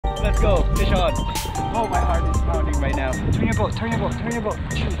let's go. Fish on. Oh, my heart is pounding right now. Turn your boat, turn your boat, turn your boat.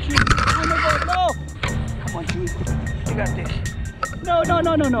 Shoot, shoot. Turn your boat, no! Come on, Chewy. You got this. No, no,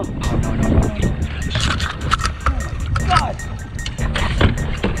 no, no, no. Oh, no, no, no, no, no. Oh, my God.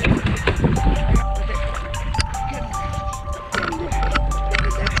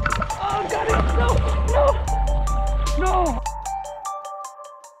 Oh, got it. No, no, no.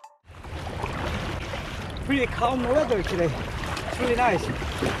 Pretty calm weather today. It's really nice.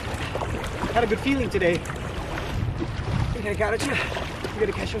 Had a good feeling today. Okay, got it. We're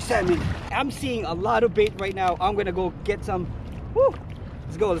gonna catch your salmon. I'm seeing a lot of bait right now. I'm gonna go get some. Woo!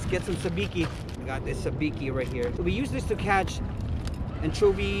 Let's go. Let's get some sabiki. We got this sabiki right here. So we use this to catch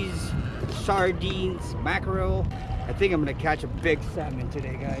anchovies, sardines, mackerel. I think I'm gonna catch a big salmon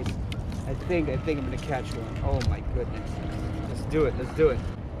today, guys. I think I'm gonna catch one. Oh my goodness. Let's do it. Let's do it.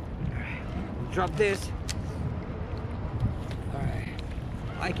 All right. Drop this. All right.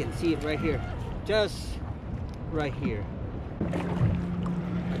 I can see it right here. Just right here.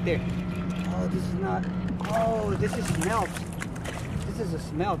 Right there. Oh, this is not. Oh, this is smelt. This is a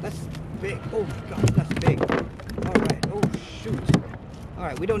smelt. That's big. Oh my God, that's big. All right. Oh shoot. All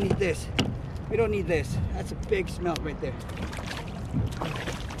right, we don't need this. We don't need this. That's a big smelt right there.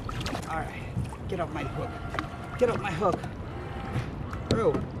 All right. Get off my hook. Get off my hook.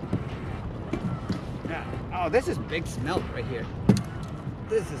 Bro. Yeah. Oh, this is big smelt right here.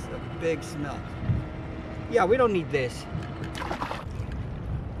 This is a big smelt. Yeah, we don't need this.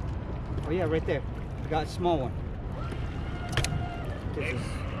 Oh yeah, right there. I got a small one. This is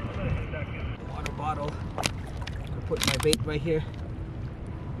a water bottle. I'll put my bait right here.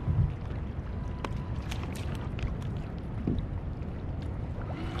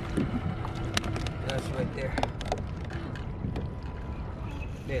 That's right there.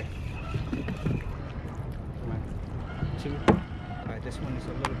 There. Come on. Two. Alright, this one is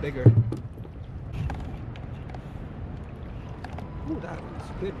a little bigger. Ooh, that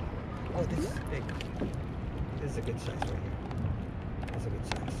one's good. Oh, this is big. This is a good size right here. That's a good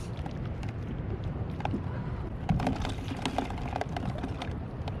size.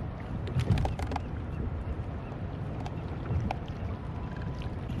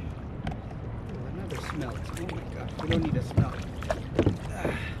 Ooh, another smelt. Oh my gosh, we don't need a smelt.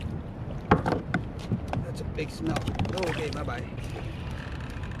 That's a big smelt. Oh, okay, bye-bye.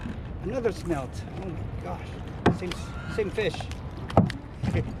 Another smelt. Oh my gosh. Same fish.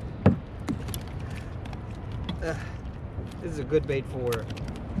 This is a good bait for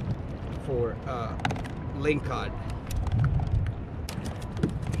lingcod.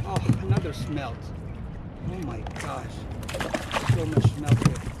 Oh, another smelt. Oh my gosh. So much smelt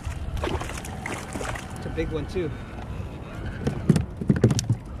here. It's a big one too.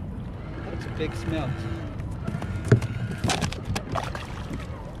 That's a big smelt.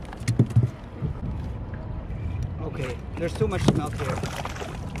 Okay, there's too much smelt here.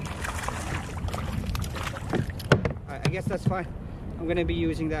 Alright, I guess that's fine. I'm gonna be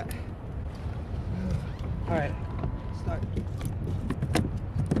using that. Alright, start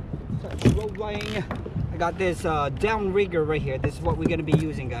rolling. I got this down rigger right here. This is what we're gonna be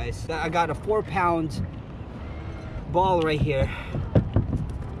using, guys. I got a 4-pound ball right here,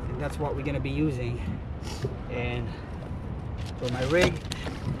 and that's what we're gonna be using. And for my rig,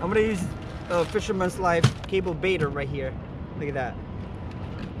 I'm gonna use Fisherman's Life cable baiter right here. Look at that.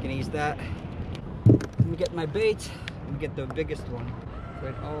 I'm gonna use that. Let me get my bait. Let me get the biggest one.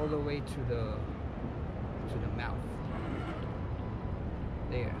 Right all the way to the mouth.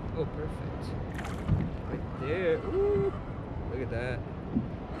 There. Oh, perfect. Right there. Ooh. Look at that.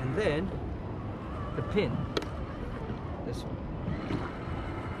 And then the pin. This one.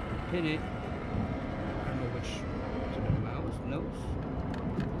 Pin it. I don't know which to the mouth, nose.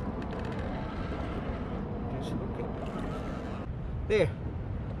 Just hook it. There.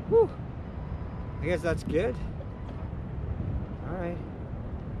 Woo. I guess that's good. Alright.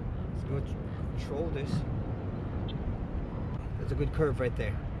 Let's go control this. That's a good curve right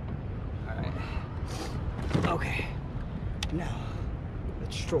there. Alright. Okay. Now,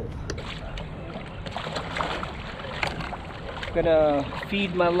 let's stroll. Gonna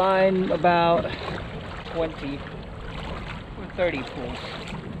feed my line about 20 or 30 pulls.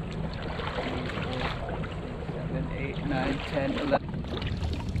 7, 8, 9, 10, 11.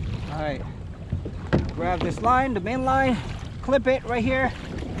 Alright. Grab this line, the main line, clip it right here.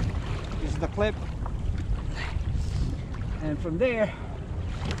 This is the clip. And from there,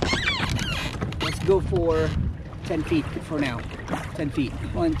 let's go for 10 feet for now. 10 feet.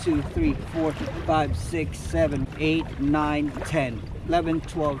 1, 2, 3, 4, 5, 6, 7, 8, 9, 10, 11,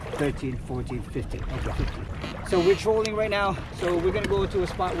 12, 13, 14, 15. Okay, 15. So we're trolling right now. So we're gonna go to a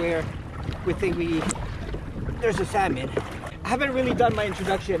spot where we think there's a salmon. I haven't really done my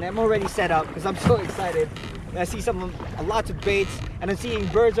introduction. I'm already set up because I'm so excited. I see lots of baits, and I'm seeing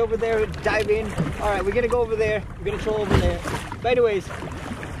birds over there dive in. All right, we're gonna go over there. We're gonna troll over there. But anyways,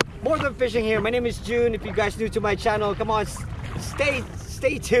 More Than Fishing here. My name is June. If you guys new to my channel, come on,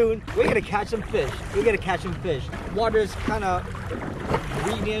 stay tuned. We're gonna catch some fish. We're gonna catch some fish. Water's kind of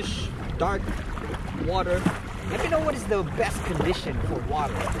greenish, dark water. Let me know what is the best condition for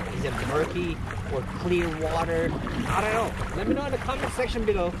water. Is it murky or clear water? I don't know. Let me know in the comment section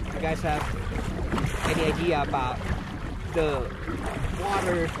below if you guys have any idea about the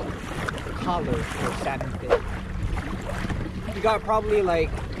water color for salmon fish. We got probably like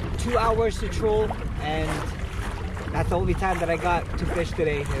 2 hours to troll, and that's the only time that I got to fish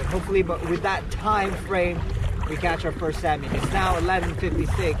today. And hopefully, but with that time frame, we catch our first salmon. It's now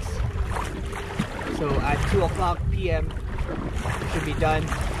 11:56. So at 2 p.m. we should be done,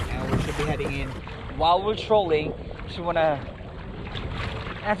 and we should be heading in. While we're trolling, just want to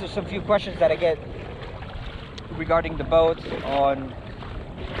answer some few questions that I get regarding the boat on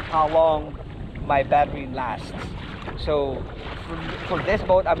how long my battery lasts. So for this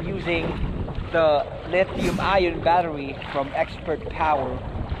boat, I'm using the Lithium Ion Battery from Expert Power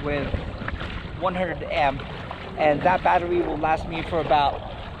with 100 amp, and that battery will last me for about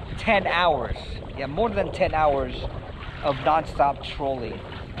 10 hours. Yeah, more than 10 hours of non-stop trolling.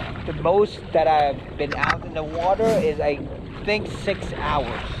 The most that I've been out in the water is, I think, 6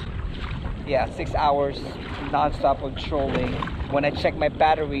 hours. Yeah, 6 hours non-stop of trolling. When I check my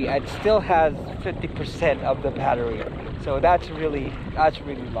battery, it still has 50% of the battery. So that's really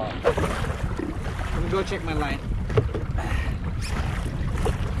long. Let me go check my line.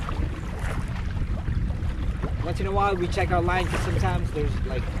 Once in a while we check our line because sometimes there's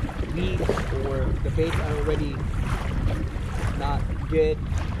like weeds or the baits are already not good.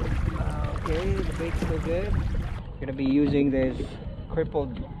 Okay, the bait's still good. Gonna be using this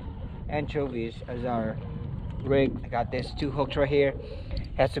Krippled Anchovies as our rig. I got this 2 hooks right here.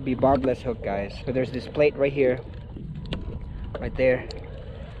 Has to be barbless hook, guys. So there's this plate right here, right there.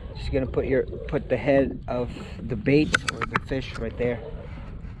 Just gonna put the head of the bait or the fish right there.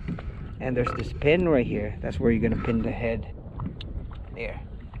 And there's this pin right here. That's where you're gonna pin the head. There.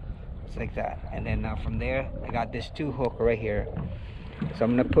 It's like that. And then now from there, I got this 2 hook right here. So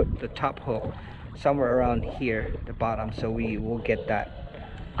I'm gonna put the top hook somewhere around here, the bottom, so we will get that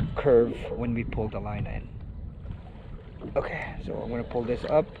curve when we pull the line in. Okay, so I'm gonna pull this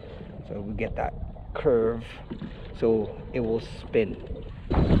up so we get that curve so it will spin.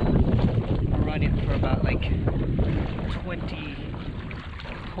 I'll run it for about like 20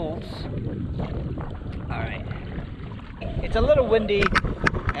 pulls. Alright, it's a little windy,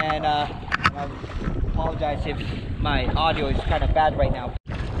 and I apologize if my audio is kind of bad right now.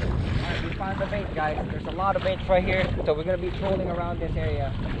 Alright, we found the bait, guys. There's a lot of baits right here, so we're gonna be trolling around this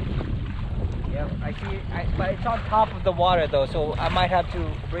area. Yep, I see it, but it's on top of the water though, so I might have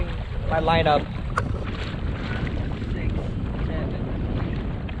to bring my line up. 6, 7,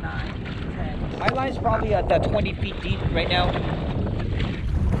 9, 10. My line's probably at 20 feet deep right now.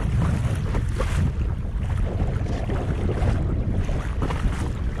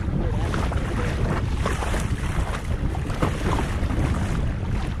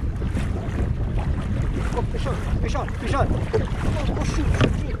 Oh, fish on, fish on. Oh, shoot.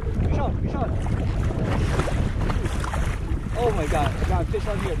 Fish on. Oh my god, I got a fish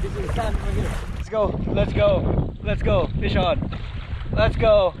on here. This is a salmon right here. Let's go. Fish on. Let's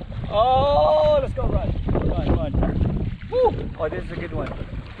go. Oh, let's go, run. Woo! Oh, this is a good one.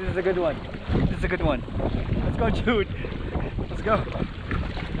 Let's go, Jude. Let's go.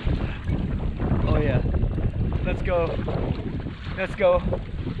 Oh yeah. Let's go.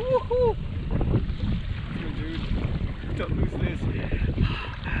 Woohoo! Dude, don't lose this.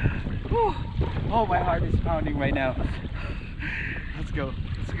 Whew. Oh, my heart is pounding right now. Let's go.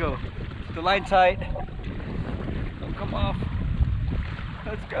 The line tight. Don't come off.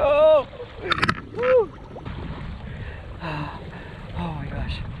 Let's go. Woo. Oh my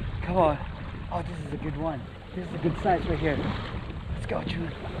gosh. Come on. Oh, this is a good one. This is a good size right here. Let's go,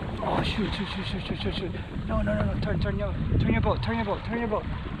 June. Oh, shoot. No. Turn your boat.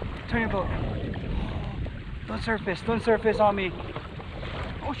 Don't surface on me.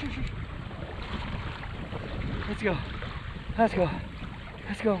 Oh, shoot. Let's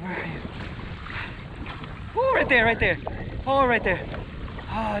go. Where are you? Oh, right there. Oh, right there.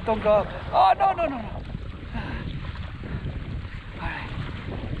 Oh, don't go up. Oh, no. Alright.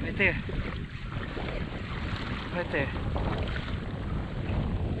 Right there.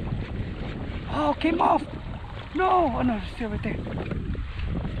 Oh, came off. No, oh no, it's still right there.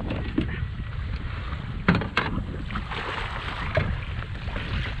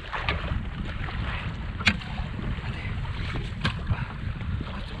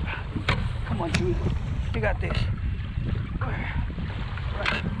 Come on, dude. You got this.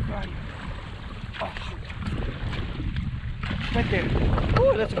 Right. Oh, shoot. Right there.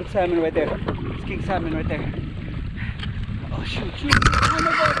 Oh, that's a good salmon right there. It's king salmon right there. Oh, shoot. Oh,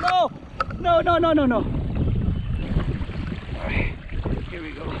 no. No. Alright. Here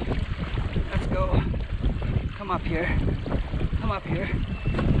we go. Let's go. Come up here.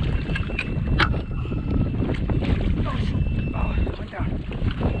 Oh, shoot. Oh, it went down.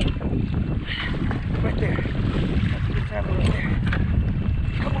 Right there. That's a good salmon right there.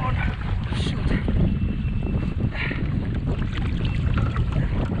 Come on. Shoot.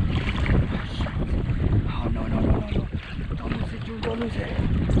 Oh, no. Don't lose it, Jude. Don't lose it.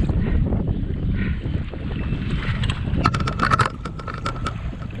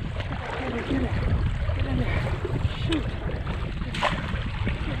 Get in there. Shoot.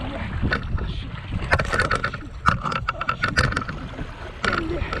 Get in there. Oh, shoot. Get in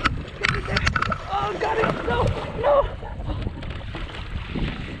there. Oh, got it. No.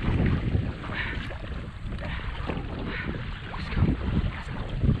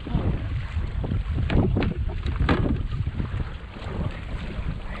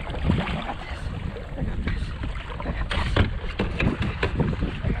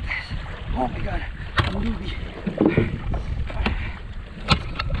 Oh my God, I'm a newbie. Okay,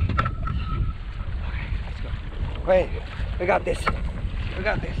 let's go. Wait, we got this.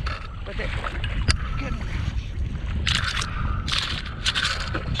 Right there. Get in there.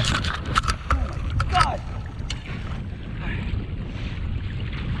 Oh my God.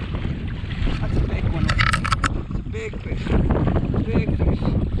 That's a big one. It's a big fish.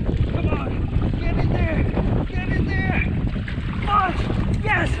 Come on, get in there. Come on,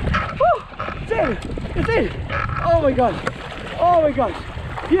 yes. Woo. It's in. Oh my gosh.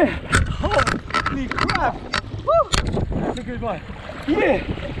 Yeah. Holy crap. Woo. That's a good one. Yeah.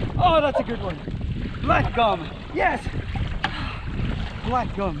 Oh, that's a good one. Black gum. Yes.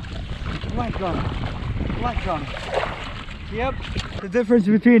 Black gum. Yep. The difference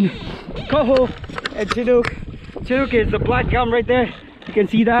between coho and chinook. Chinook is the black gum right there. You can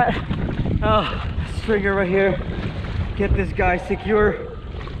see that. Stringer right here. Get this guy secure.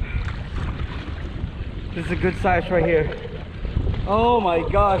 This is a good size right here. Oh my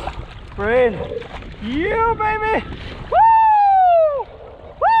gosh, friend. Yeah, baby.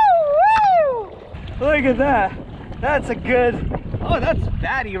 Woo! Look at that. That's a good. Oh, that's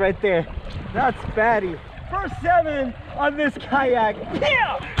batty right there. That's batty. First salmon on this kayak.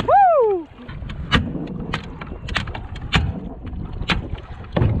 Yeah! Woo!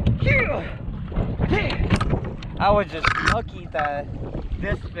 Yeah! I was just lucky that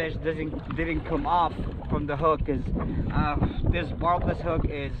this fish didn't come off from the hook, because this barbless hook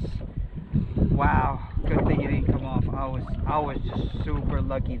is, wow, good thing it didn't come off. I was just super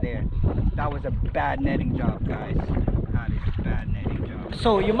lucky there. That was a bad netting job, guys. That is a bad netting job.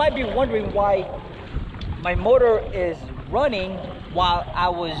 So you might be wondering why my motor is running while I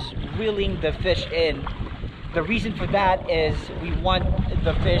was reeling the fish in. The reason for that is we want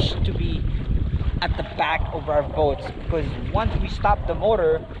the fish to be at the back of our boats, because once we stop the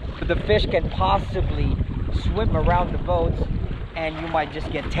motor, the fish can possibly swim around the boats and you might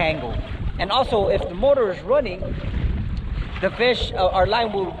just get tangled. And also, if the motor is running, the fish, our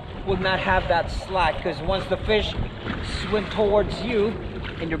line will not have that slack, because once the fish swim towards you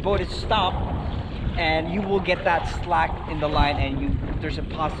and your boat is stopped, and you will get that slack in the line, and there's a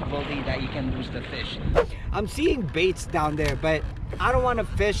possibility that you can lose the fish. I'm seeing baits down there, but I don't want to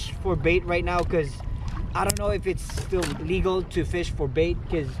fish for bait right now, because I don't know if it's still legal to fish for bait,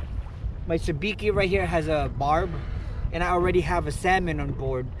 because my sabiki right here has a barb and I already have a salmon on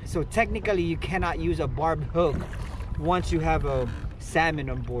board. So technically you cannot use a barbed hook once you have a salmon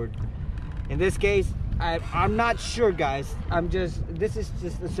on board. In this case, I'm not sure, guys. This is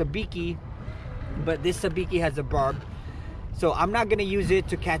just a sabiki, but this sabiki has a barb. So I'm not gonna use it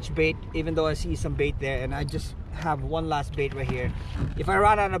to catch bait, even though I see some bait there, and I just have one last bait right here. If I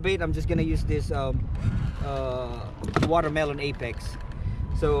run out of bait, I'm just gonna use this watermelon apex.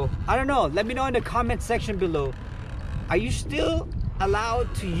 So I don't know, let me know in the comment section below. Are you still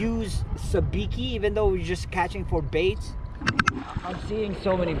allowed to use sabiki even though we're just catching for baits? I'm seeing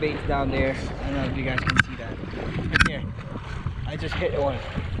so many baits down there. I don't know if you guys can see that. Right there. I just hit one.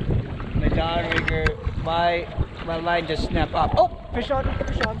 My downrigger, my line just snapped up. Oh, fish on.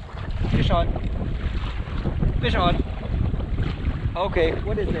 Okay,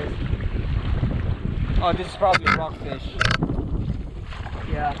 what is this? Oh, this is probably a rockfish.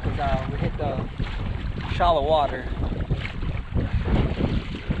 Yeah, because we hit the shallow water.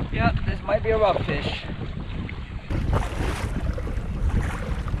 Yeah, this might be a rockfish.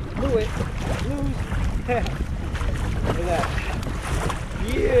 Blew it. Lose. Look at that.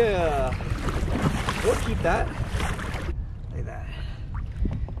 Yeah. We'll keep that. Look at that.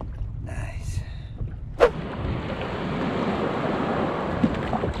 Nice.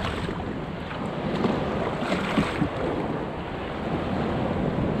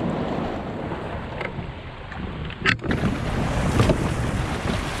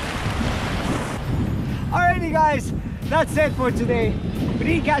 Alrighty guys, that's it for today. We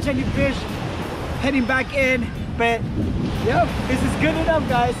didn't catch any fish, heading back in, but yep, this is good enough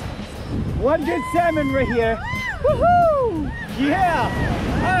guys. One good salmon right here. Woohoo! Yeah!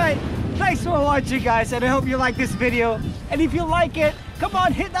 Alright, thanks for watching guys, and I hope you like this video. And if you like it, come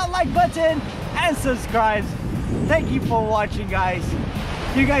on, hit that like button and subscribe. Thank you for watching guys.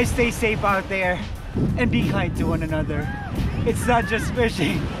 You guys stay safe out there and be kind to one another. It's not just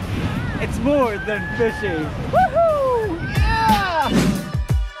fishing, it's more than fishing. Woohoo!